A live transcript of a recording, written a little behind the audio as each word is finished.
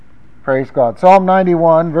Praise God. Psalm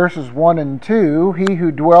 91, verses 1 and 2. He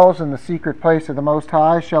who dwells in the secret place of the Most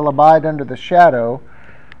High shall abide under the shadow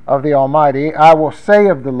of the Almighty. I will say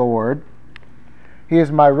of the Lord, He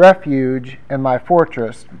is my refuge and my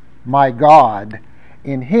fortress, my God.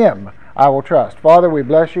 In Him I will trust. Father, we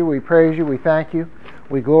bless you, we praise you, we thank you,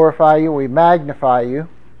 we glorify you, we magnify you.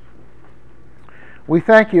 We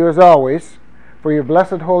thank you, as always, for your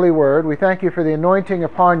blessed holy word. We thank you for the anointing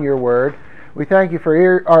upon your word. We thank you for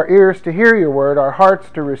our ears to hear your word, our hearts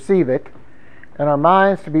to receive it, and our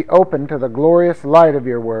minds to be open to the glorious light of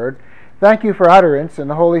your word. Thank you for utterance in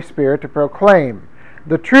the Holy Spirit to proclaim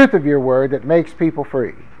the truth of your word that makes people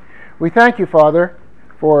free. We thank you, Father,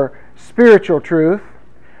 for spiritual truth.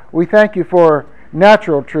 We thank you for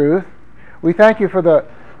natural truth. We thank you for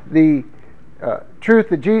the truth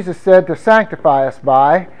that Jesus said to sanctify us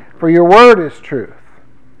by, for your word is truth.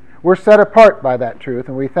 We're set apart by that truth,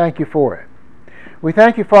 and we thank you for it. We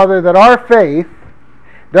thank you, Father, that our faith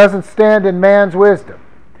doesn't stand in man's wisdom,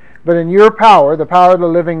 but in your power, the power of the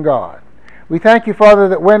living God. We thank you, Father,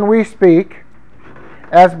 that when we speak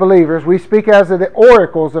as believers, we speak as the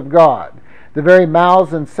oracles of God, the very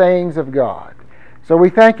mouths and sayings of God. So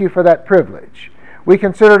we thank you for that privilege. We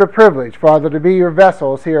consider it a privilege, Father, to be your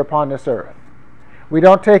vessels here upon this earth. We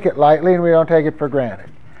don't take it lightly, and we don't take it for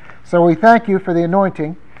granted. So we thank you for the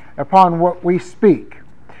anointing upon what we speak.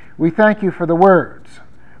 We thank you for the words.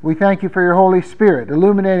 We thank you for your Holy Spirit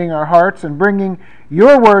illuminating our hearts and bringing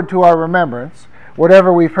your word to our remembrance,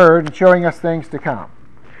 whatever we've heard, and showing us things to come.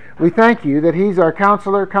 We thank you that He's our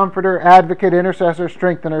counselor, comforter, advocate, intercessor,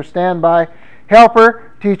 strengthener, standby,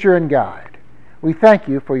 helper, teacher, and guide. We thank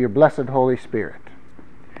you for your blessed Holy Spirit.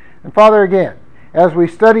 And Father, again, as we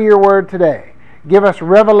study your word today, give us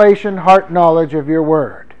revelation, heart knowledge of your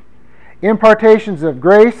word, impartations of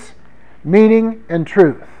grace, meaning, and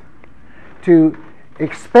truth to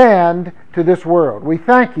expand to this world. We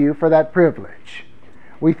thank you for that privilege.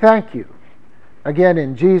 We thank you, again,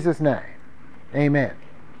 in Jesus' name. Amen.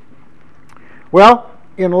 Well,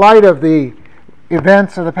 in light of the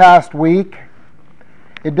events of the past week,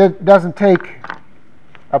 it doesn't take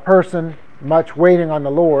a person much waiting on the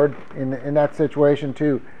Lord in that situation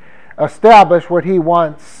to establish what He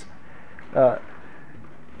wants to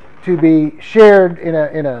be shared in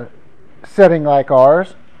a setting like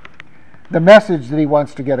ours, the message that He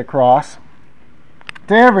wants to get across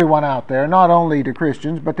to everyone out there, not only to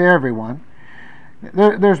Christians, but to everyone.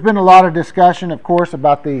 There's been a lot of discussion, of course,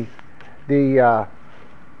 about the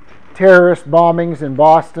terrorist bombings in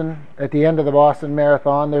Boston at the end of the Boston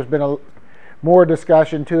Marathon. There's been more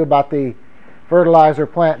discussion, too, about the fertilizer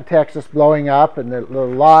plant in Texas blowing up and the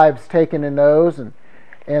lives taken in those.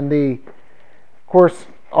 And of course,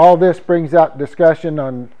 all this brings up discussion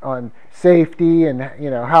on safety and,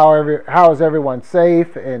 how is everyone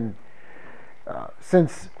safe, and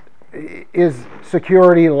since is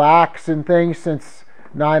security lax in things since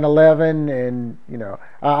 9/11, and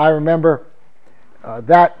I remember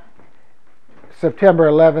that September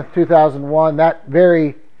 11th, 2001. That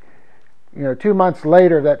very 2 months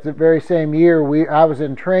later, that very same year, I was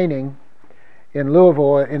in training in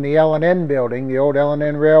Louisville in the L&N building, the old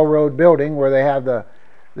L&N Railroad building, where they have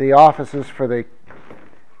the offices for the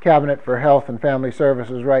Cabinet for Health and Family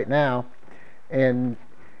Services right now. And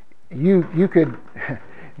you could,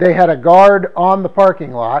 they had a guard on the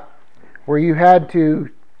parking lot where you had to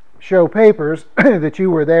show papers that you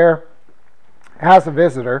were there as a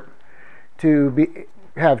visitor to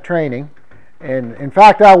have training. And in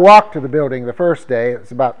fact, I walked to the building the first day. It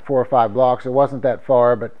was about 4 or 5 blocks. It wasn't that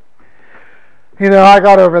far, but I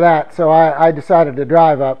got over that, so I decided to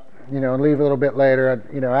drive up, and leave a little bit later,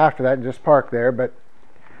 after that, and just park there. But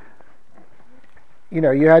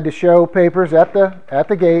you had to show papers at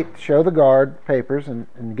the gate, show the guard papers,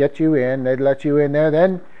 and get you in. They'd let you in there.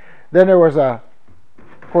 Then there was of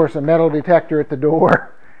course, a metal detector at the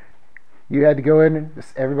door. You had to go in.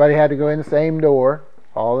 Everybody had to go in the same door.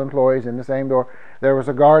 All employees in the same door. There was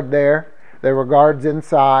a guard there. There were guards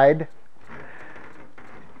inside.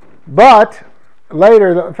 But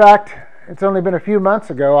later, in fact, it's only been a few months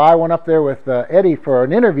ago, I went up there with Eddie for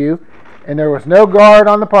an interview, and there was no guard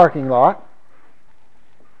on the parking lot.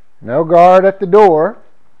 No guard at the door.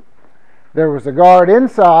 There was a guard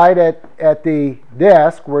inside at the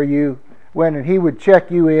desk where you went, and he would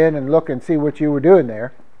check you in and look and see what you were doing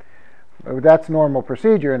there. That's normal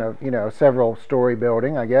procedure in a several-story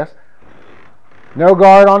building, I guess. No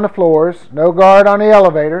guard on the floors. No guard on the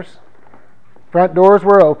elevators. Front doors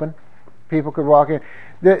were open. People could walk in.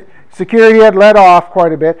 The security had let off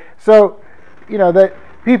quite a bit. So, that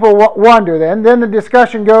people wonder then. Then the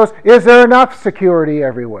discussion goes, is there enough security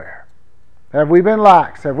everywhere? Have we been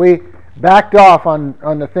lax? Have we backed off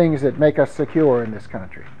on the things that make us secure in this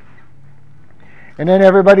country? And then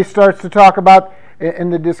everybody starts to talk about,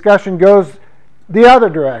 and the discussion goes the other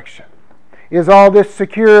direction. Is all this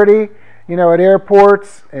security, at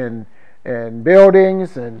airports and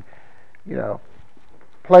buildings and,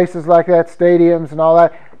 places like that, stadiums and all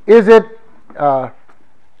that, is it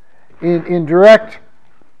is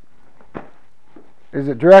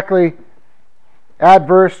it directly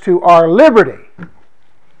adverse to our liberty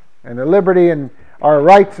and the liberty and our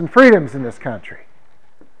rights and freedoms in this country?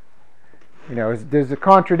 Does it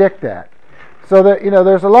contradict that? So that,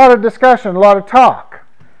 there's a lot of discussion, a lot of talk.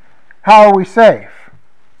 How are we safe?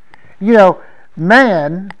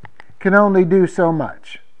 Man can only do so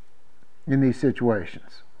much in these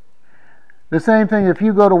situations. The same thing if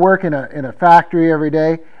you go to work in a factory every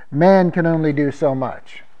day, man can only do so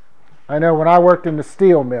much. I know when I worked in the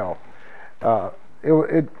steel mill,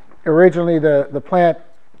 originally the plant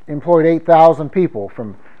employed 8,000 people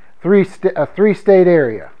from a three-state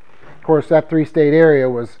area. Of course, that three-state area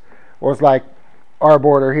was like our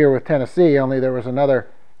border here with Tennessee, only there was another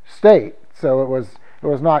state. So it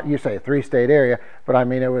was not, you say, a three-state area, but I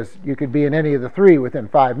mean you could be in any of the three within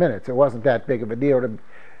 5 minutes. It wasn't that big of a deal to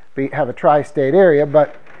have a tri-state area,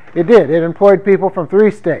 but it did. It employed people from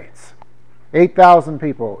 3 states, 8,000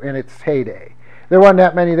 people in its heyday. There wasn't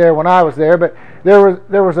that many there when I was there, but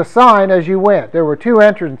there was a sign as you went. There were 2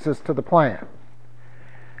 entrances to the plant.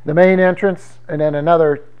 The main entrance and then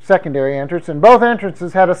another secondary entrance, and both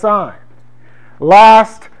entrances had a sign.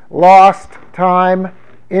 Last lost time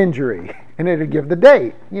injury. And it would give the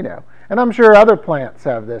date, And I'm sure other plants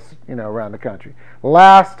have this, around the country.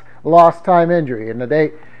 Last lost time injury and the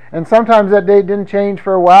date. And sometimes that date didn't change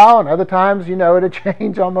for a while, and other times, it'd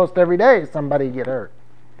change almost every day. Somebody get hurt.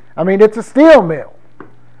 I mean, it's a steel mill.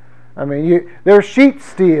 I mean, there's sheet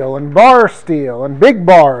steel and bar steel and big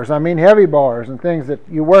bars. I mean, heavy bars and things that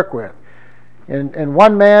you work with. And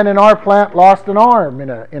one man in our plant lost an arm in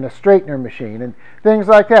a straightener machine and things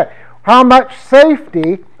like that. How much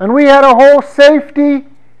safety, and we had a whole safety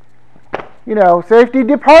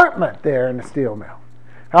department there in the steel mill.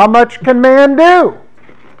 How much can man do?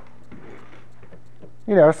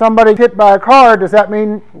 Somebody hit by a car, does that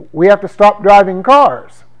mean we have to stop driving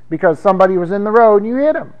cars because somebody was in the road and you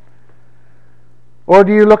hit him? Or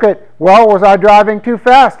do you look at, was I driving too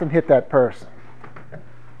fast and hit that person?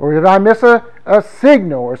 Or did I miss a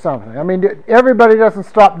signal or something? I mean, everybody doesn't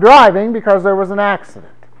stop driving because there was an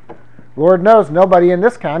accident. Lord knows nobody in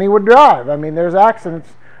this county would drive. I mean, there's accidents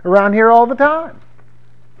around here all the time.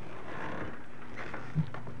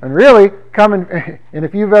 And really, and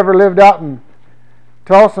if you've ever lived out in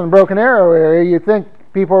Tulsa and Broken Arrow area, you'd think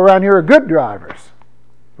people around here are good drivers,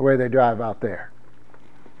 the way they drive out there.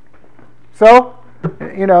 So,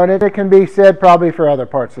 and it can be said probably for other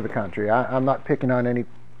parts of the country. I'm not picking on any.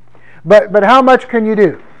 But how much can you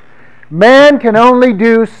do? Man can only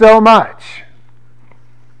do so much.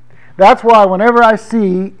 That's why whenever I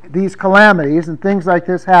see these calamities and things like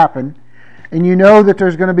this happen, and that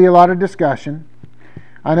there's going to be a lot of discussion.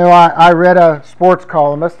 I know I read a sports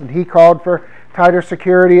columnist, and he called for tighter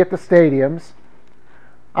security at the stadiums.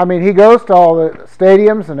 I mean, he goes to all the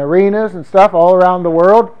stadiums and arenas and stuff all around the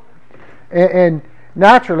world, and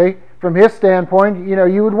naturally, from his standpoint,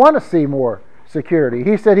 you would want to see more security.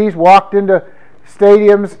 He said he's walked into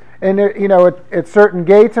stadiums and at certain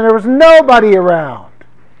gates, and there was nobody around.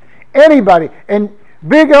 Anybody. And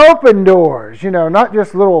big open doors, not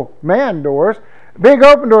just little man doors. Big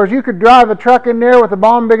open doors. You could drive a truck in there with a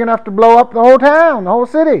bomb big enough to blow up the whole town, the whole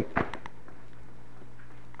city.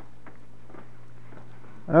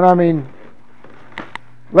 And I mean,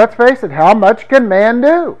 let's face it, how much can man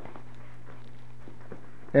do?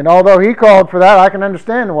 And although he called for that, I can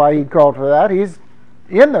understand why he called for that. He's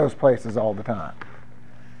in those places all the time.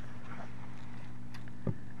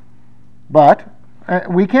 But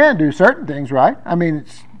we can do certain things, right? I mean,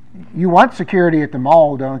 you want security at the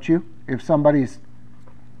mall, don't you? If somebody's,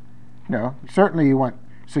 certainly you want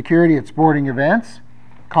security at sporting events,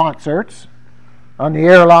 concerts, on the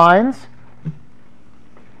airlines.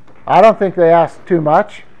 I don't think they ask too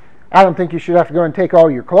much. I don't think you should have to go and take all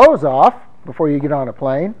your clothes off before you get on a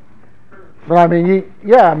plane. But I mean,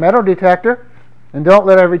 a metal detector, and don't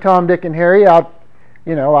let every Tom, Dick, and Harry out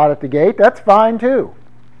at the gate. That's fine too.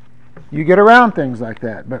 You get around things like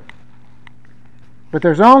that, but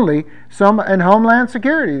there's only some in Homeland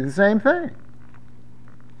Security, the same thing.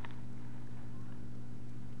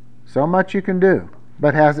 So much you can do,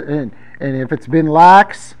 but and if it's been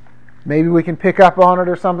lax, maybe we can pick up on it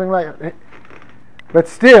or something like that. But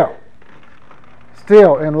still,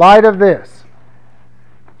 in light of this,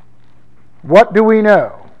 what do we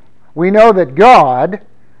know? We know that God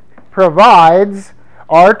provides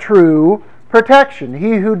our true protection.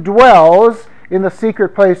 He who dwells in the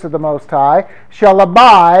secret place of the Most High shall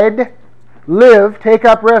abide, live, take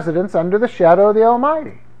up residence under the shadow of the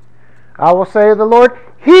Almighty. I will say of the Lord,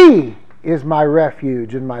 He is my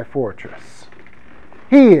refuge and my fortress.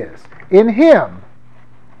 He is. In Him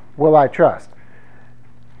will I trust.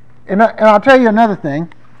 And I'll tell you another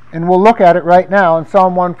thing, and we'll look at it right now in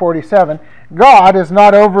Psalm 147. God is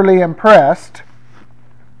not overly impressed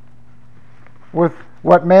with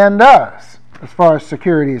what man does as far as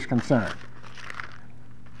security is concerned.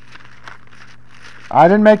 I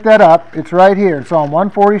didn't make that up. It's right here in Psalm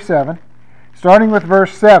 147, starting with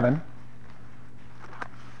verse 7.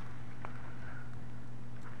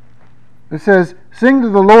 It says, "Sing to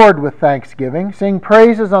the Lord with thanksgiving. Sing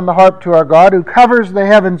praises on the harp to our God, who covers the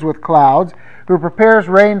heavens with clouds, who prepares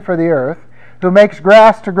rain for the earth, who makes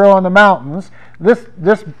grass to grow on the mountains."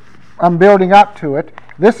 This I'm building up to it.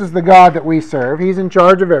 This is the God that we serve. He's in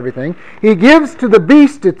charge of everything. He gives to the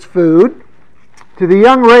beast its food, to the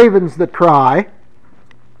young ravens that cry.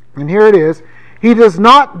 And here it is. He does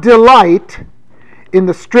not delight in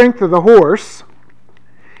the strength of the horse.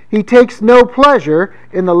 He takes no pleasure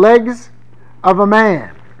in the legs of a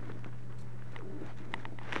man.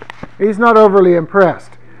 He's not overly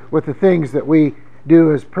impressed with the things that we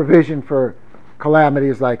do as provision for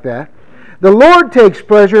calamities like that. The Lord takes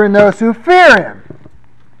pleasure in those who fear Him.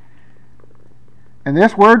 And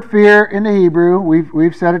this word fear in the Hebrew,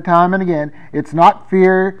 we've said it time and again, it's not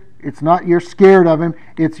fear, it's not you're scared of Him,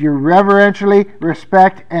 it's you reverentially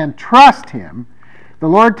respect and trust Him. The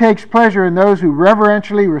Lord takes pleasure in those who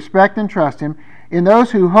reverentially respect and trust Him, in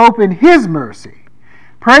those who hope in His mercy.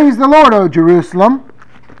 Praise the Lord, O Jerusalem.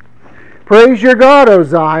 Praise your God, O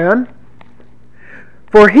Zion.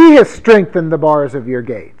 For He has strengthened the bars of your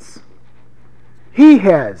gates. He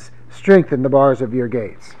has strengthened the bars of your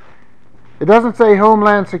gates. It doesn't say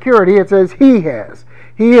Homeland Security, it says He has.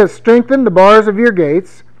 He has strengthened the bars of your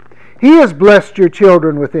gates. He has blessed your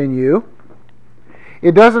children within you.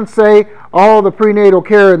 It doesn't say all the prenatal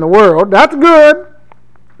care in the world. That's good.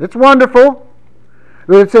 It's wonderful.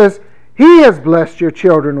 But it says, He has blessed your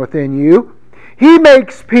children within you. He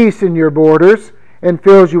makes peace in your borders and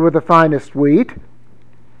fills you with the finest wheat.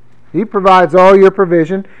 He provides all your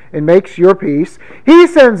provision and makes your peace. He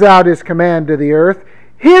sends out His command to the earth.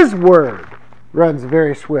 His word runs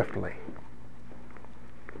very swiftly.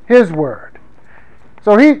 His word.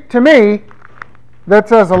 So to me, that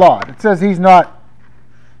says a lot. It says He's not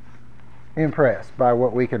impressed by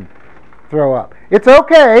what we can throw up. It's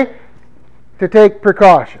okay to take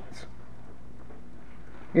precautions.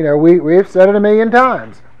 You know, we've said it a million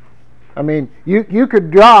times. I mean, you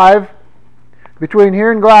could drive between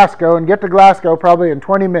here and Glasgow and get to Glasgow probably in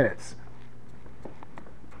 20 minutes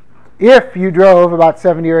if you drove about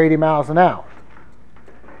 70 or 80 miles an hour.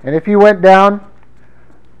 And if you went down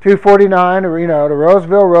 249 or to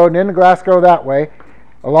Roseville Road and into Glasgow that way,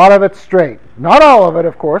 a lot of it's straight. Not all of it,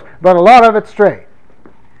 of course, but a lot of it's straight.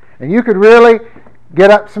 And you could really get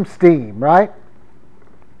up some steam, right?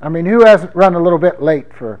 I mean, who hasn't run a little bit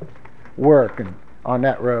late for work and on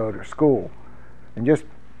that road or school and just,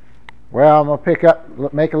 I'm going to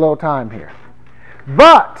make a little time here.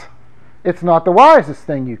 But it's not the wisest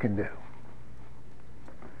thing you can do.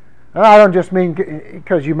 And I don't just mean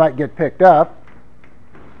because you might get picked up.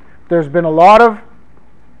 There's been a lot of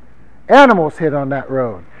animals hit on that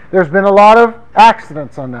road. There's been a lot of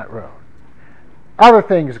accidents on that road. Other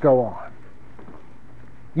things go on.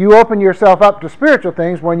 You open yourself up to spiritual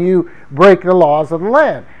things when you break the laws of the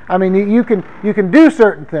land. I mean, you can do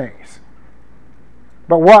certain things,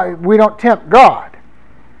 but we don't tempt God.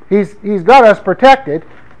 He's got us protected,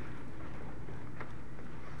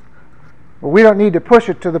 but we don't need to push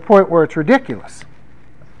it to the point where it's ridiculous.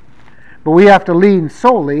 But we have to lean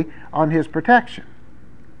solely on His protection.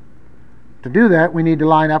 To do that, we need to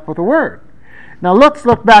line up with the Word. Now let's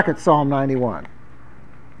look back at Psalm 91.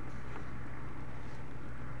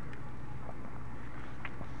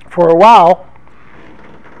 For a while,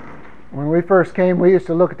 when we first came, we used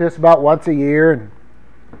to look at this about once a year, and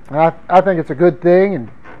I think it's a good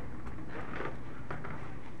thing.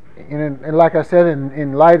 And like I said,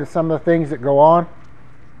 in light of some of the things that go on,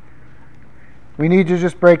 we need to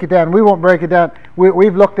just break it down. We won't break it down.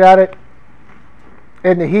 We've looked at it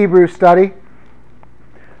in the Hebrew study,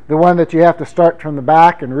 the one that you have to start from the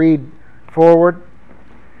back and read forward,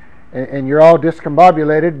 and you're all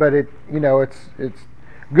discombobulated, but it's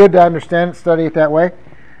good to understand it, study it that way.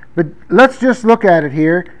 But let's just look at it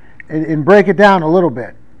here and break it down a little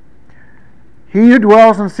bit. He who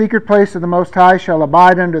dwells in the secret place of the Most High shall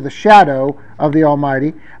abide under the shadow of the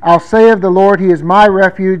Almighty. I'll say of the Lord, He is my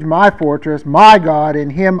refuge, my fortress, my God,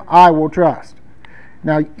 in Him I will trust.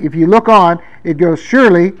 Now, if you look on, it goes,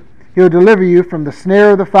 surely He'll deliver you from the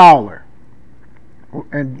snare of the fowler.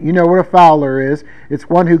 And you know what a fowler is. It's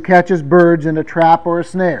one who catches birds in a trap or a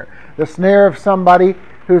snare. The snare of somebody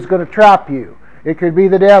who's going to trap you. It could be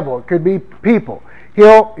the devil. It could be people.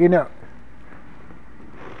 He'll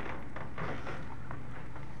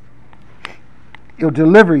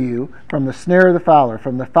deliver you from the snare of the fowler,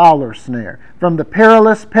 from the fowler's snare, from the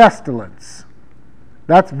perilous pestilence.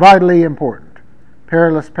 That's vitally important.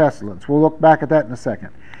 Perilous pestilence. We'll look back at that in a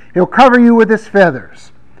second. He'll cover you with His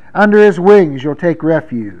feathers. Under His wings you'll take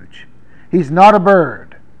refuge. He's not a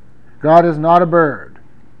bird. God is not a bird.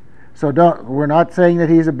 So we're not saying that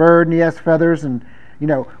He's a bird and He has feathers, and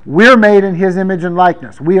we're made in His image and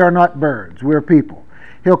likeness. We are not birds. We're people.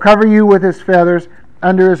 He'll cover you with His feathers.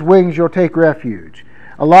 Under His wings you'll take refuge.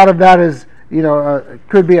 A lot of that is,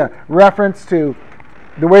 could be a reference to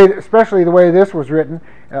the way, especially the way this was written.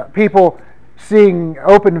 People seeing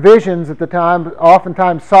open visions at the time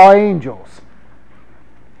oftentimes saw angels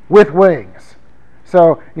with wings.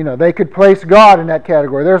 So, they could place God in that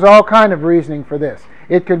category. There's all kind of reasoning for this.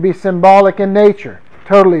 It could be symbolic in nature,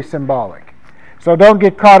 totally symbolic. So don't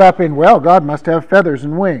get caught up in, well, God must have feathers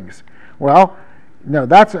and wings. Well, no,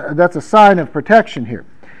 that's a sign of protection here.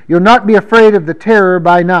 You'll not be afraid of the terror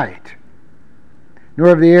by night, nor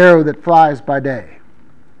of the arrow that flies by day.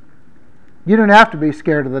 You don't have to be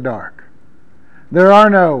scared of the dark. There are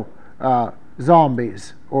no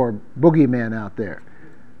zombies or boogeymen out there.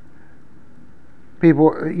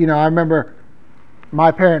 People, I remember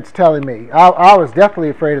my parents telling me, I was definitely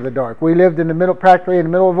afraid of the dark. We lived practically in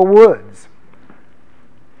the middle of the woods.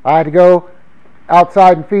 I had to go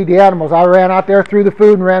outside and feed the animals. I ran out there, threw the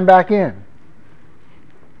food, and ran back in.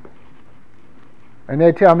 And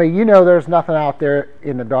they'd tell me, there's nothing out there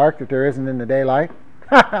in the dark that there isn't in the daylight.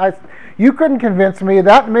 You couldn't convince me of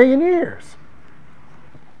that in a million years.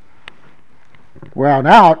 Well,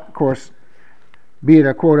 now, of course, being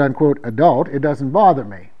a quote-unquote adult, it doesn't bother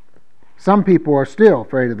me. Some people are still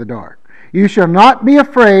afraid of the dark. You shall not be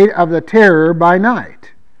afraid of the terror by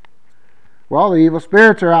night. Well, the evil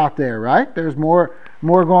spirits are out there, right? There's more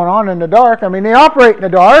going on in the dark. I mean, they operate in the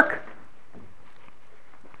dark.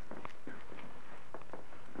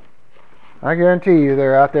 I guarantee you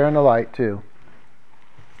they're out there in the light too.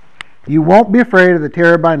 You won't be afraid of the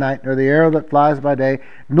terror by night, nor the arrow that flies by day,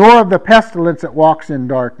 nor of the pestilence that walks in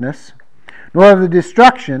darkness, nor of the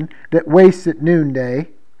destruction that wastes at noonday.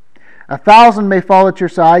 1,000 may fall at your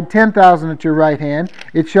side, 10,000 at your right hand.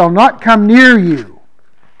 It shall not come near you.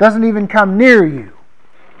 Doesn't even come near you.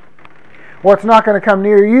 What's not going to come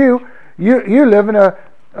near you? You live in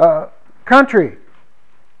a country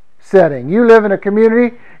setting. You live in a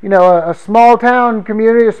community, a small town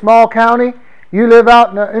community, a small county. You live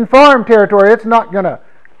out in farm territory. It's not going to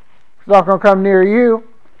come near you.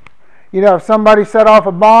 If somebody set off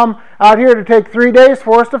a bomb out here, it'd take 3 days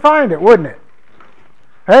for us to find it, wouldn't it?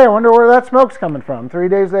 Hey, I wonder where that smoke's coming from. 3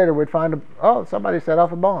 days later, we'd find somebody set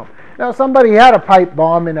off a bomb. Now, somebody had a pipe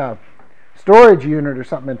bomb in a storage unit or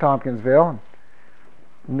something in Tompkinsville.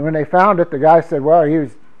 And when they found it, the guy said, well,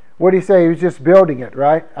 what did he say? He was just building it,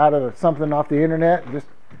 right? Out of something off the internet. Just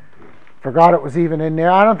forgot it was even in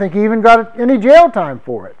there. I don't think he even got any jail time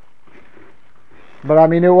for it. But I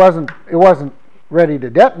mean, it wasn't ready to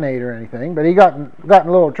detonate or anything. But he got in a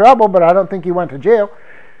little trouble, but I don't think he went to jail.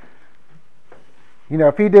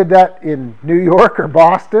 If he did that in New York or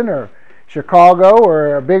Boston or Chicago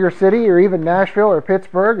or a bigger city or even Nashville or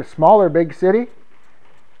Pittsburgh, a smaller big city,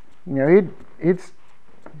 he'd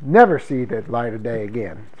never see the light of day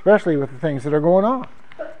again, especially with the things that are going on.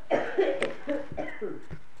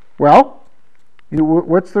 Well,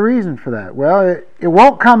 what's the reason for that? Well, it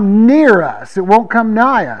won't come near us. It won't come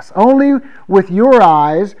nigh us. Only with your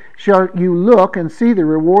eyes shall you look and see the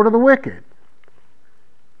reward of the wicked.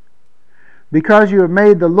 Because you have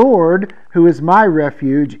made the Lord, who is my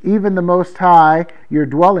refuge, even the Most High, your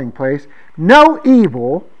dwelling place, no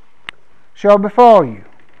evil shall befall you.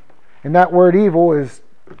 And that word evil is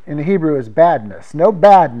in the Hebrew is badness. No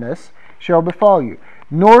badness shall befall you,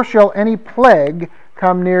 nor shall any plague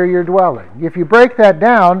come near your dwelling. If you break that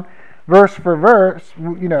down, verse for verse,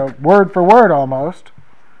 word for word almost,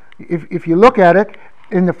 if you look at it,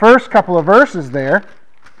 in the first couple of verses there,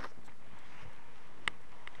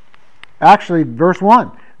 actually, verse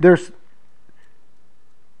 1, there's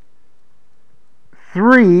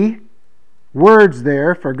 3 words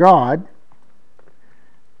there for God.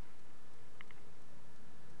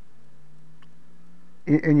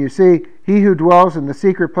 And you see, he who dwells in the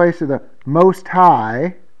secret place of the Most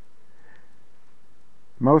High,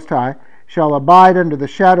 shall abide under the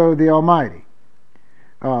shadow of the Almighty.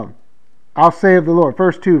 I'll say of the Lord,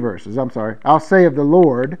 first two verses, I'll say of the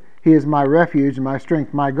Lord, He is my refuge and my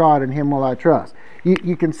strength, my God, in Him will I trust.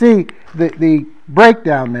 You can see the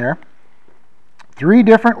breakdown there. 3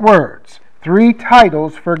 different words, 3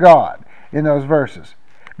 titles for God in those verses.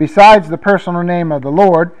 Besides the personal name of the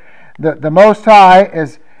Lord, the Most High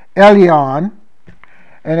is Elyon,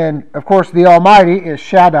 and then, of course, the Almighty is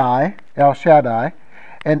Shaddai, El Shaddai,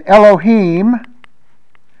 and Elohim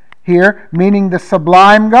here, meaning the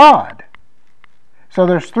sublime God. So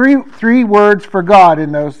there's three words for God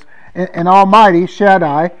in those. And Almighty,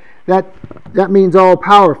 Shaddai, that means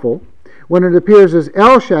all-powerful. When it appears as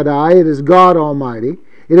El Shaddai, it is God Almighty.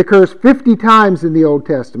 It occurs 50 times in the Old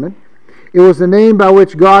Testament. It was the name by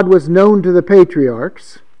which God was known to the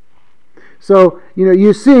patriarchs. So,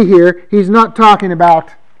 you see here, he's not talking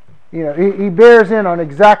about, he bears in on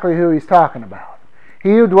exactly who he's talking about.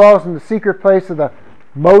 He who dwells in the secret place of the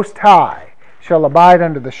Most High shall abide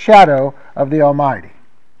under the shadow of the Almighty.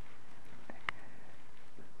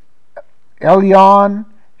 Elyon,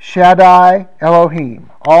 Shaddai, Elohim,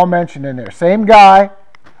 all mentioned in there. Same guy,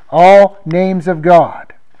 all names of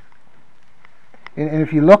God. And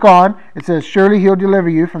if you look on, it says, surely He'll deliver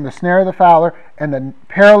you from the snare of the fowler and the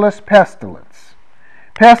perilous pestilence.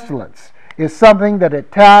 Pestilence is something that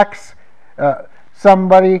attacks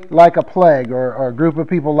somebody like a plague, or a group of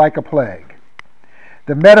people like a plague.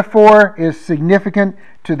 The metaphor is significant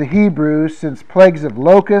to the Hebrews since plagues of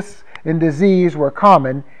locusts and disease were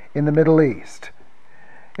common in the Middle East.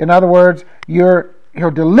 In other words,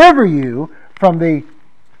 He'll deliver you from the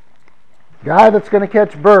guy that's going to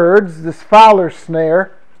catch birds, this fowler's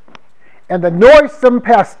snare, and the noisome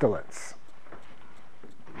pestilence.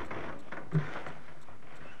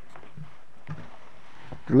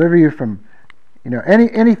 Deliver you from,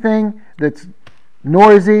 anything that's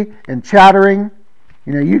noisy and chattering.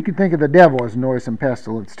 You can think of the devil as noisome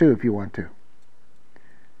pestilence too, if you want to.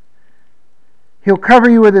 He'll cover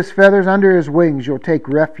you with His feathers. Under His wings you'll take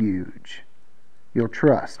refuge. You'll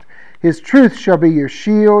trust. His truth shall be your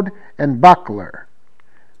shield and buckler.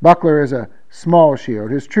 Buckler is a small shield.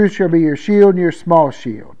 His truth shall be your shield and your small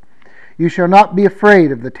shield. You shall not be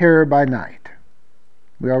afraid of the terror by night.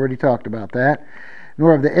 We already talked about that.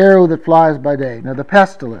 Nor of the arrow that flies by day. Now the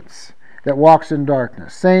pestilence that walks in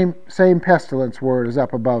darkness. Same pestilence word is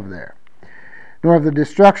up above there. Nor of the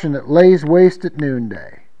destruction that lays waste at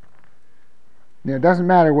noonday. It doesn't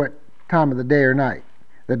matter what time of the day or night.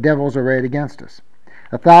 The devil's arrayed against us.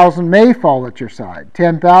 1,000 may fall at your side,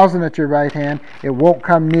 10,000 at your right hand. It won't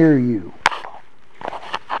come near you.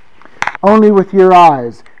 Only with your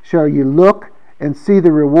eyes shall you look and see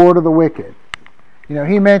the reward of the wicked.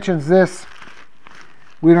 He mentions this.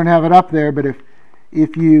 We don't have it up there, but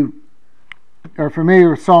if you are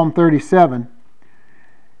familiar with Psalm 37,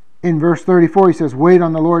 in verse 34 he says, wait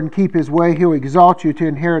on the Lord and keep His way. He'll exalt you to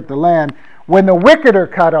inherit the land. When the wicked are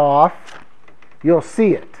cut off, you'll see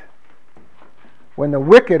it. When the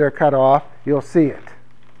wicked are cut off, you'll see it.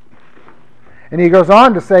 And he goes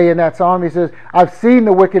on to say in that psalm, he says, I've seen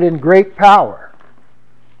the wicked in great power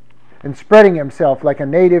and spreading himself like a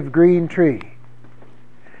native green tree.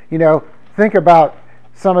 Think about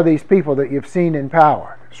some of these people that you've seen in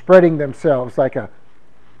power, spreading themselves like a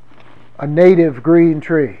native green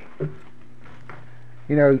tree.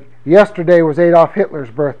 Yesterday was Adolf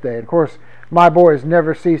Hitler's birthday. Of course, my boys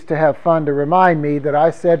never cease to have fun to remind me that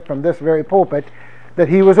I said from this very pulpit that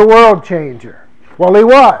he was a world changer. Well, he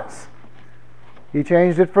was. He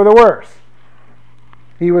changed it for the worse.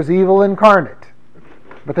 He was evil incarnate.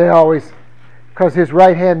 But they always, because his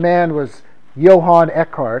right-hand man was Johann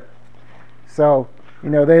Ekhardt, so,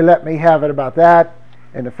 they let me have it about that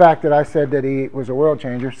and the fact that I said that he was a world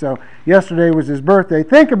changer. So yesterday was his birthday.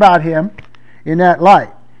 Think about him in that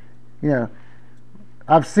light.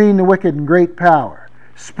 I've seen the wicked in great power,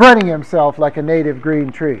 spreading himself like a native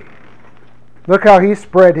green tree. Look how he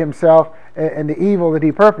spread himself and the evil that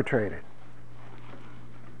he perpetrated.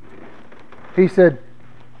 He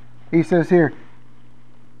says here,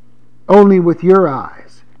 only with your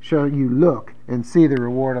eyes shall you look and see the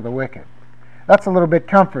reward of the wicked. That's a little bit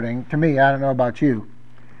comforting to me. I don't know about you.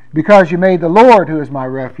 Because you made the Lord, who is my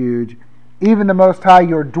refuge, even the Most High,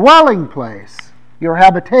 your dwelling place, your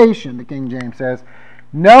habitation, the King James says,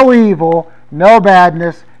 no evil, no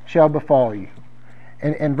badness shall befall you.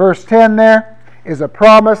 And verse 10 there is a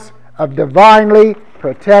promise of divinely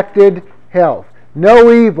protected health.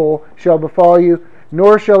 No evil shall befall you,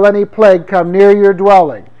 nor shall any plague come near your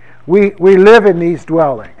dwelling. We live in these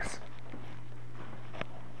dwellings.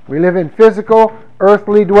 We live in physical,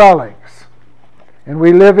 earthly dwellings. And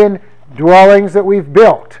we live in dwellings that we've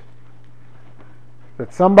built,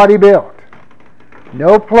 that somebody built.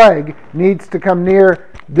 No plague needs to come near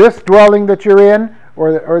this dwelling that you're in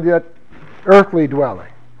or the earthly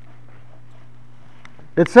dwelling.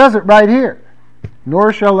 It says it right here.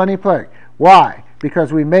 Nor shall any plague. Why?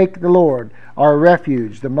 Because we make the Lord our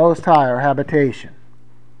refuge, the Most High our habitation.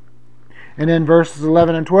 And in verses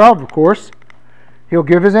 11 and 12, of course, He'll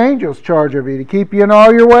give His angels charge over you to keep you in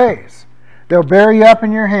all your ways. They'll bear you up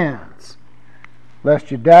in your hands,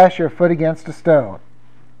 lest you dash your foot against a stone.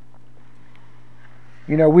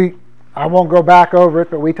 You know, I won't go back over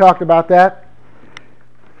it, but we talked about that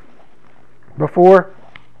before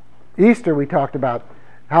Easter. We talked about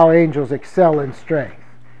how angels excel in strength.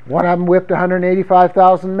 One of them whipped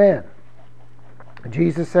 185,000 men.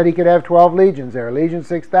 Jesus said He could have 12 legions there, legion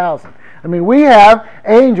 6,000. I mean, we have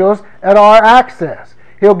angels at our access.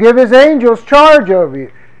 He'll give His angels charge over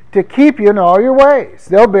you to keep you in all your ways.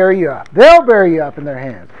 They'll bear you up. They'll bear you up in their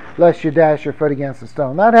hands, lest you dash your foot against a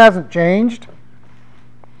stone. That hasn't changed.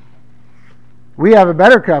 We have a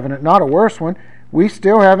better covenant, not a worse one. We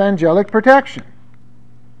still have angelic protection.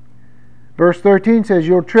 Verse 13 says,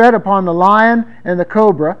 you'll tread upon the lion and the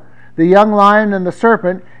cobra, the young lion and the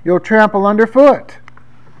serpent, you'll trample underfoot.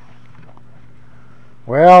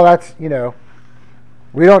 Well, that's,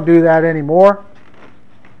 we don't do that anymore.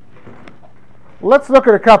 Let's look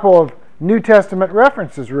at a couple of New Testament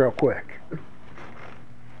references real quick.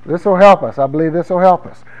 This will help us. I believe this will help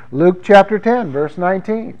us. Luke chapter 10, verse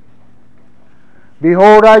 19.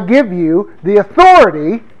 Behold, I give you the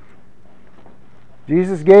authority.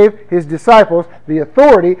 Jesus gave His disciples the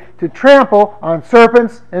authority to trample on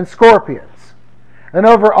serpents and scorpions, and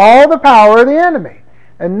over all the power of the enemy,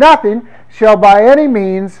 and nothing shall by any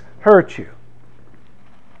means hurt you.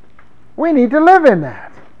 We need to live in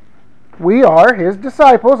that. We are His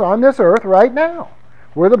disciples on this earth right now.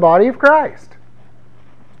 We're the body of Christ.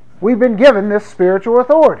 We've been given this spiritual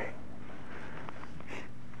authority.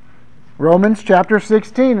 Romans chapter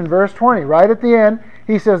 16 and verse 20, right at the end,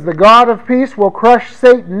 he says, the God of peace will crush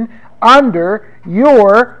Satan under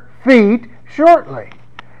your feet shortly.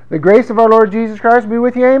 The grace of our Lord Jesus Christ be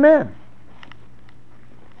with you. Amen.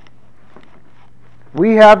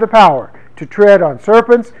 We have the power to tread on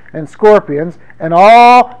serpents and scorpions and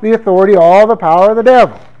all the authority, all the power of the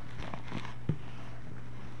devil.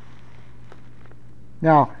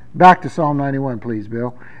 Now, back to Psalm 91, please,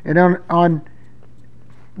 Bill. And on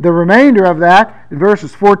the remainder of that, in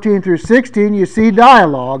verses 14 through 16, you see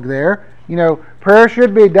dialogue there. Prayer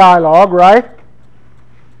should be dialogue, right?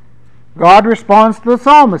 God responds to the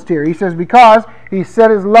psalmist here. He says, because He set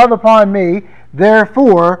His love upon me,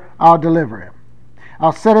 therefore I'll deliver Him.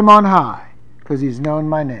 I'll set Him on high, because He's known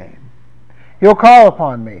my name. He'll call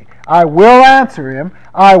upon me. I will answer Him.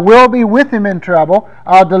 I will be with Him in trouble.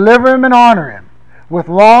 I'll deliver Him and honor Him. With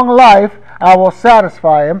long life I will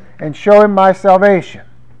satisfy Him and show Him my salvation.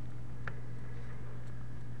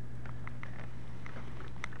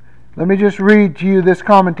 Let me just read to you this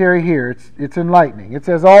commentary here. It's enlightening. It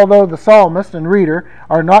says, although the psalmist and reader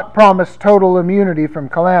are not promised total immunity from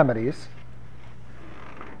calamities,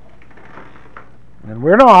 and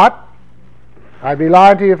we're not. I'd be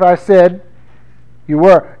lying to you if I said you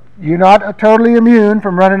were. You're not totally immune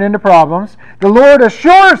from running into problems. The Lord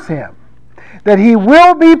assures him that He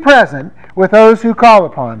will be present with those who call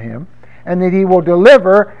upon Him, and that He will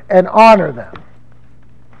deliver and honor them.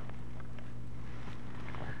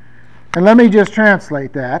 And let me just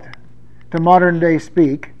translate that to modern day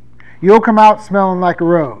speak. You'll come out smelling like a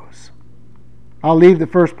rose. I'll leave the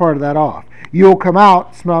first part of that off. You'll come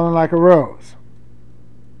out smelling like a rose.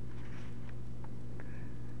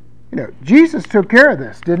 Jesus took care of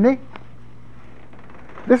this, didn't He?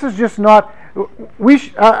 This is just not.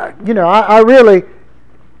 I really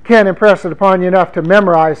can't impress it upon you enough to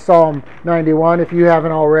memorize Psalm 91 if you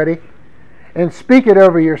haven't already, and speak it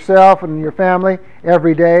over yourself and your family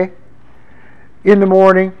every day. In the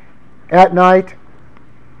morning, at night,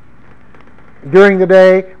 during the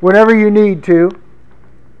day, whenever you need to.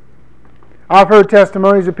 I've heard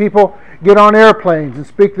testimonies of people get on airplanes and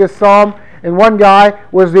speak this psalm, and one guy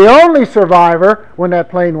was the only survivor when that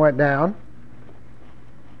plane went down.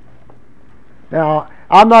 Now,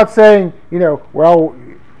 I'm not saying,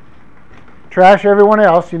 trash everyone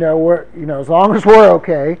else, as long as we're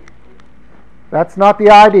okay. That's not the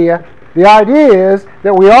idea. The idea is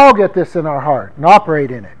that we all get this in our heart and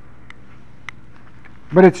operate in it.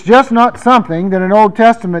 But it's just not something that an Old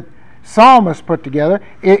Testament psalmist put together.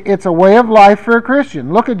 It's a way of life for a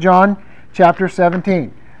Christian. Look at John chapter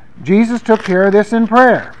 17. Jesus took care of this in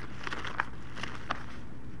prayer.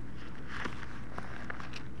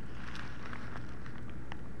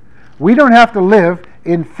 We don't have to live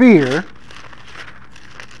in fear,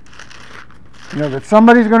 that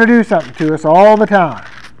somebody's going to do something to us all the time.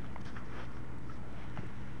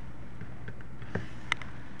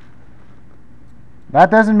 That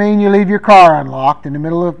doesn't mean you leave your car unlocked in the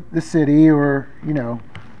middle of the city or,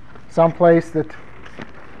 someplace that,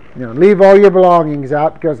 leave all your belongings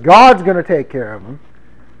out, because God's going to take care of them.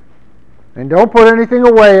 And don't put anything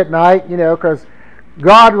away at night, because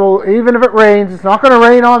God will, even if it rains, it's not going to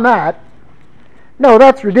rain on that. No,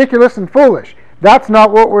 that's ridiculous and foolish. That's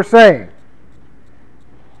not what we're saying.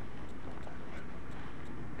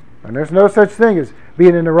 And there's no such thing as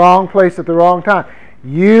being in the wrong place at the wrong time.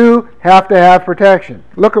 You have to have protection.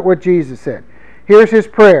 Look at what Jesus said. Here's his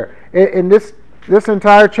prayer. In this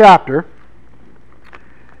entire chapter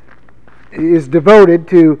is devoted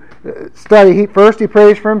to study. First he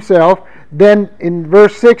prays for himself. Then in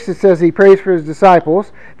verse 6 it says he prays for his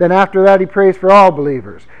disciples. Then after that he prays for all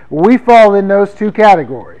believers. We fall in those two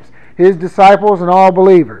categories, his disciples and all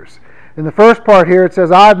believers. In the first part here it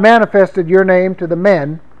says, I've manifested your name to the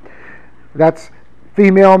men. That's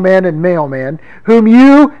female men and male men, whom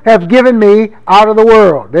you have given me out of the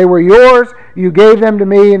world. They were yours, you gave them to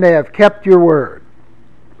me, and they have kept your word.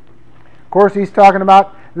 Of course, he's talking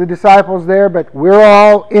about the disciples there, but we're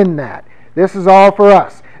all in that. This is all for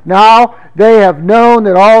us. Now they have known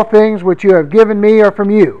that all things which you have given me are from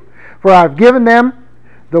you. For I have given them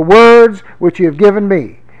the words which you have given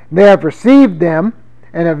me. They have received them,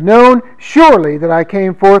 and have known surely that I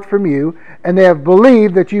came forth from you, and they have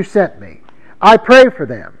believed that you sent me. I pray for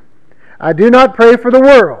them. I do not pray for the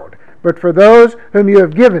world, but for those whom you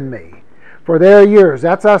have given me. For they are yours.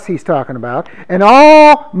 That's us he's talking about. And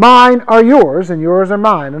all mine are yours, and yours are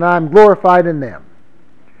mine, and I am glorified in them.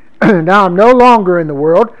 Now I'm no longer in the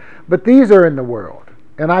world, but these are in the world,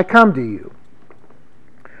 and I come to you.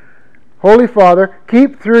 Holy Father,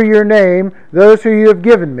 keep through your name those who you have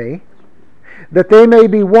given me, that they may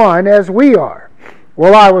be one as we are.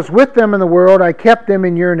 While I was with them in the world, I kept them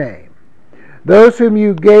in your name. Those whom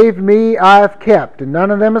you gave me I have kept, and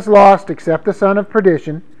none of them is lost except the son of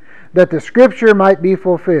perdition, that the scripture might be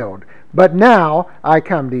fulfilled. But now I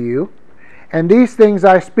come to you, and these things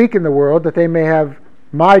I speak in the world, that they may have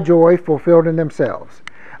my joy fulfilled in themselves.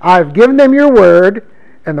 I have given them your word,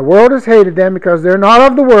 and the world has hated them, because they're not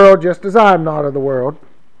of the world, just as I am not of the world.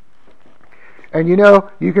 And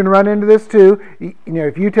you can run into this too.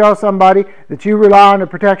 If you tell somebody that you rely on the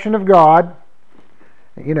protection of God,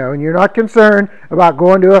 and you're not concerned about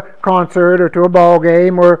going to a concert or to a ball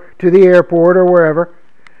game or to the airport or wherever,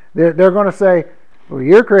 they're going to say, well,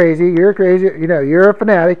 you're crazy, you're a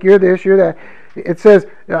fanatic, you're this, you're that. It says,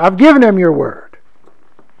 I've given them your word.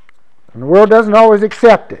 And the world doesn't always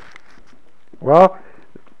accept it. Well,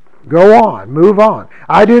 go on, move on.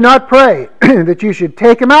 I do not pray that you should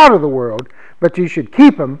take them out of the world, but you should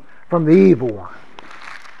keep them from the evil one.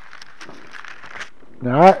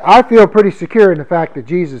 Now, I feel pretty secure in the fact that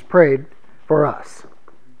Jesus prayed for us.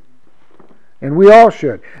 And we all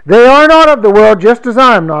should. They are not of the world, just as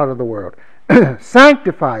I am not of the world.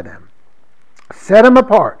 Sanctify them. Set them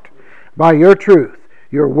apart by your truth.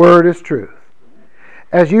 Your word is truth.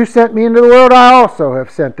 As you sent me into the world, I also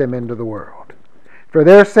have sent them into the world. For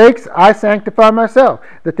their sakes I sanctify myself,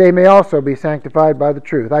 that they may also be sanctified by the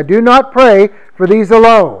truth. I do not pray for these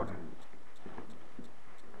alone.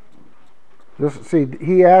 See,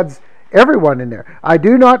 he adds everyone in there. I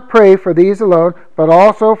do not pray for these alone, but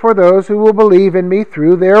also for those who will believe in me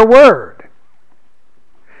through their word,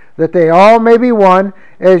 that they all may be one,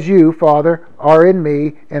 as you, Father, are in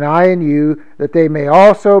me, and I in you, that they may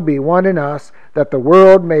also be one in us, that the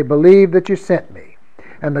world may believe that you sent me.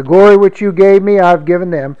 And the glory which you gave me I have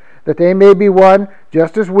given them, that they may be one,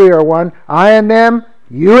 just as we are one, I and them,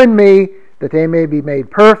 you and me, that they may be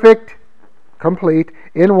made perfect, complete,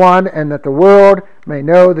 in one, and that the world may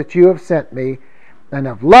know that you have sent me, and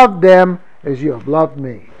have loved them as you have loved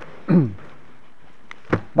me.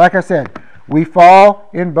 Like I said, we fall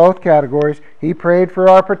in both categories. He prayed for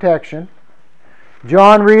our protection.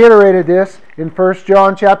 John reiterated this in 1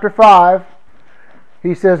 John chapter 5.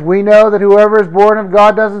 He says, we know that whoever is born of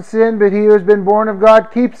God doesn't sin, but he who has been born of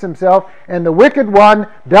God keeps himself, and the wicked one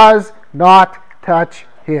does not touch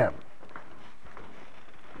him.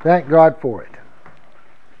 Thank God for it.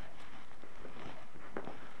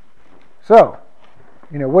 So,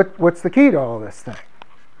 what's the key to all this thing?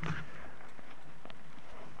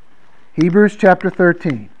 Hebrews chapter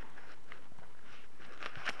 13.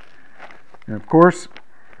 And of course,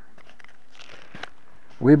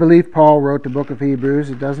 we believe Paul wrote the book of Hebrews.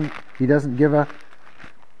 He doesn't give a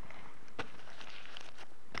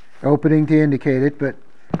opening to indicate it, but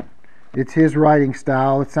It's his writing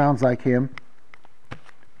style. It sounds like him.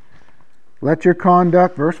 Let your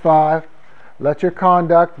conduct, verse 5, let your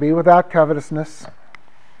conduct be without covetousness.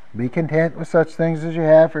 Be content with such things as you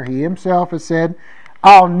have, for he himself has said,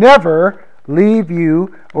 I'll never leave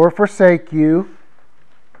you or forsake you.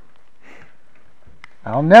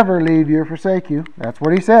 I'll never leave you or forsake you. That's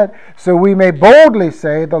what he said. So we may boldly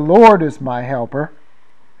say, the Lord is my helper.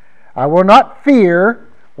 I will not fear.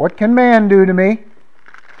 What can man do to me?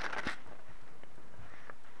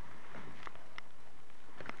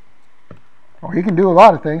 Well, he can do a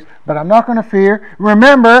lot of things, but I'm not going to fear.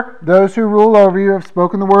 Remember, those who rule over you have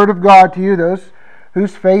spoken the word of God to you, those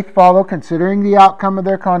whose faith follow, considering the outcome of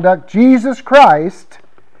their conduct. Jesus Christ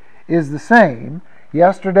is the same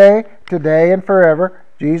yesterday, today, and forever.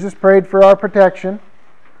 Jesus prayed for our protection.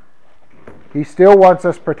 He still wants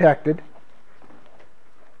us protected.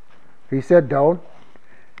 He said, don't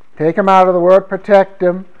take him out of the world, protect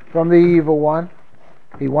him from the evil one.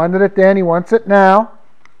 He wanted it then, he wants it now.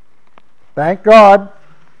 Thank God.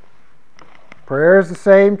 Prayer is the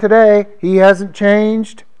same today. He hasn't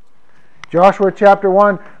changed. Joshua chapter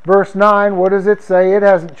 1, verse 9, what does it say? It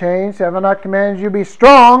hasn't changed. Have I not commanded you be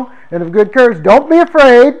strong and of good courage? Don't be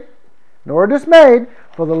afraid, nor dismayed,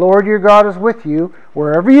 for the Lord your God is with you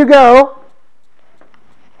wherever you go.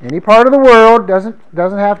 Any part of the world, doesn't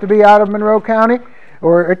have to be out of Monroe County,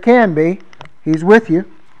 or it can be. He's with you.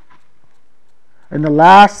 And the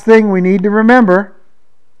last thing we need to remember,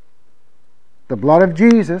 the blood of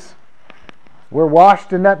Jesus. We're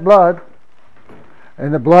washed in that blood.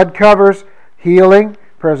 And the blood covers healing,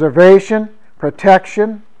 preservation,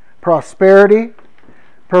 protection, prosperity,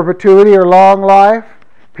 perpetuity or long life,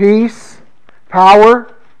 peace,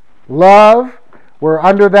 power, love. We're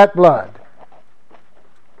under that blood.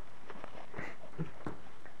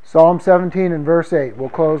 Psalm 17 and verse 8. We'll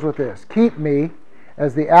close with this. Keep me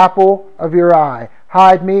as the apple of your eye.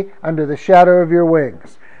 Hide me under the shadow of your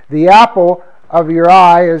wings. The apple of your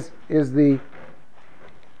eye is the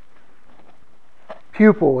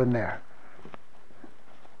pupil in there.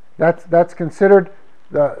 That's considered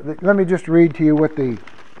let me just read to you what the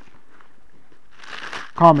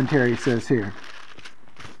commentary says here.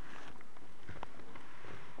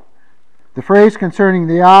 The phrase concerning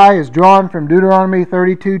the eye is drawn from Deuteronomy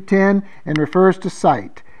 32:10 and refers to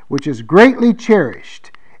sight, which is greatly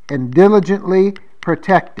cherished and diligently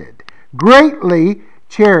protected. Greatly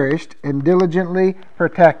cherished and diligently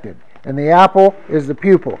protected. And the apple is the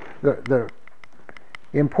pupil, the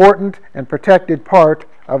important and protected part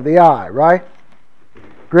of the eye, right?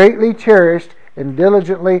 Greatly cherished and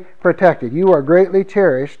diligently protected. You are greatly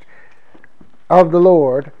cherished of the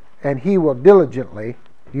Lord, and he will diligently,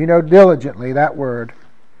 diligently, that word,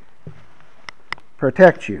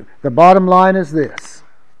 protect you. The bottom line is this.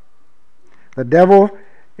 The devil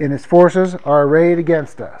and his forces are arrayed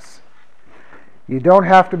against us. You don't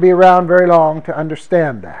have to be around very long to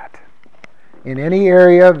understand that. In any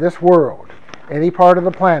area of this world, any part of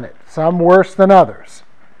the planet, some worse than others,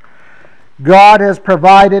 God has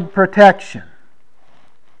provided protection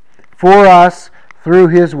for us through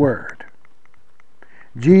his word.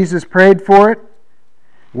 Jesus prayed for it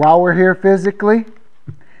while we're here physically.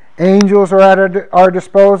 Angels are at our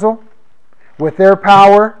disposal with their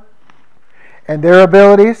power and their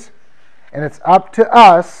abilities, and it's up to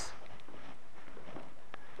us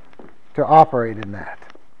to operate in that.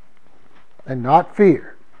 And not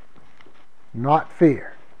fear. Not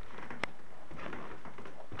fear.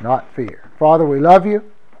 Not fear. Father, we love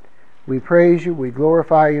you. We praise you. We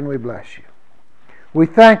glorify you and we bless you. We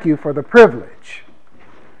thank you for the privilege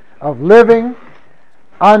of living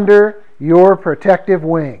under your protective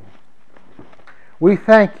wing. We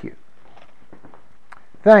thank you.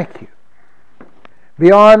 Thank you.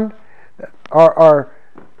 Beyond our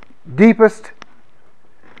deepest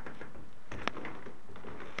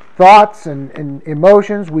thoughts and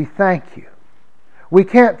emotions, we thank you. We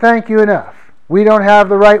can't thank you enough. We don't have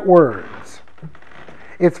the right words.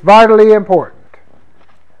 It's vitally important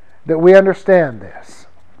that we understand this.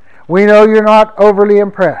 We know you're not overly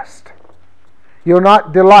impressed. You'll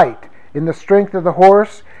not delight in the strength of the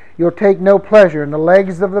horse. You'll take no pleasure in the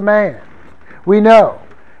legs of the man. We know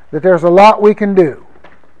that there's a lot we can do.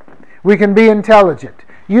 We can be intelligent.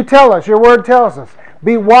 You tell us, your word tells us,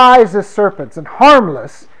 be wise as serpents and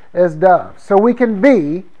harmless as doves. So we can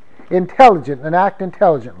be intelligent and act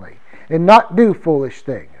intelligently and not do foolish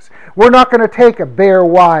things. We're not going to take a bare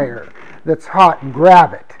wire that's hot and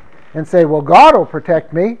grab it and say, well, God will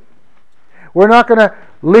protect me. We're not going to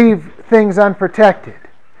leave things unprotected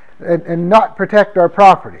and not protect our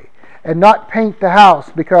property and not paint the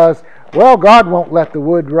house because, well, God won't let the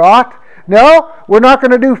wood rot. No, we're not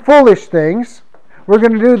going to do foolish things. We're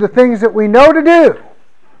going to do the things that we know to do.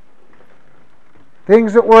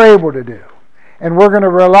 Things that we're able to do. And we're going to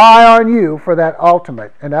rely on you for that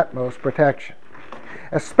ultimate and utmost protection,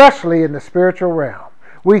 especially in the spiritual realm.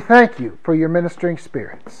 We thank you for your ministering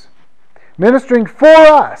spirits, ministering for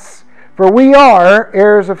us, for we are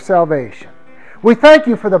heirs of salvation. We thank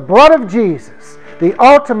you for the blood of Jesus, the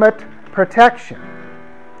ultimate protection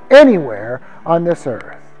anywhere on this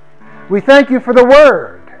earth. We thank you for the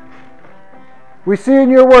Word. We see in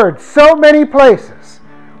your Word so many places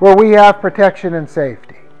where we have protection and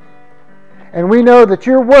safety. And we know that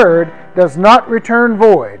your Word does not return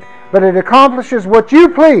void, but it accomplishes what you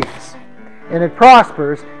please, and it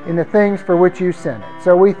prospers in the things for which you send it.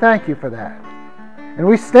 So we thank you for that. And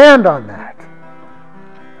we stand on that.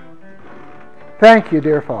 Thank you,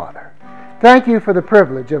 dear Father. Thank you for the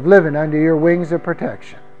privilege of living under your wings of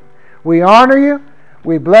protection. We honor you,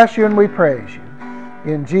 we bless you, and we praise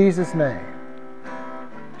you. In Jesus' name.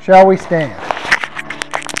 Shall we stand?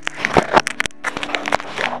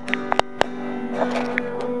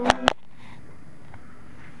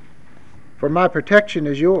 For my protection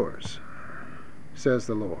is yours, says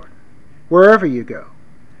the Lord. Wherever you go,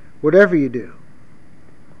 whatever you do,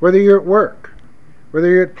 whether you're at work, whether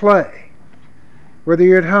you're at play, whether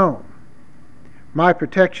you're at home, my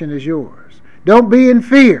protection is yours. Don't be in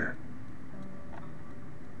fear.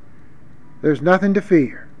 There's nothing to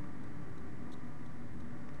fear.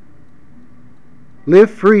 Live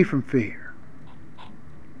free from fear.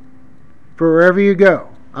 For wherever you go,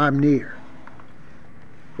 I'm near.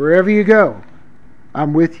 Wherever you go,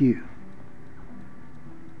 I'm with you.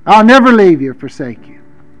 I'll never leave you or forsake you.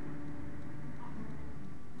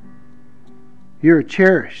 You're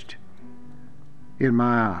cherished in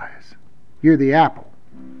my eyes. You're the apple.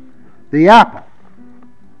 The apple.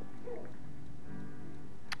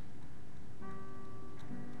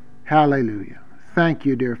 Hallelujah. Thank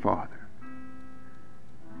you, dear Father.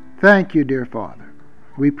 Thank you, dear Father.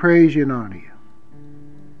 We praise you and honor you.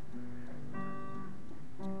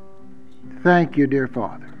 Thank you, dear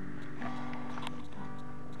Father.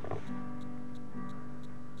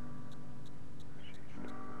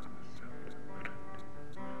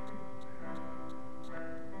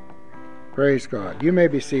 Praise God. You may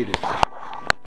be seated.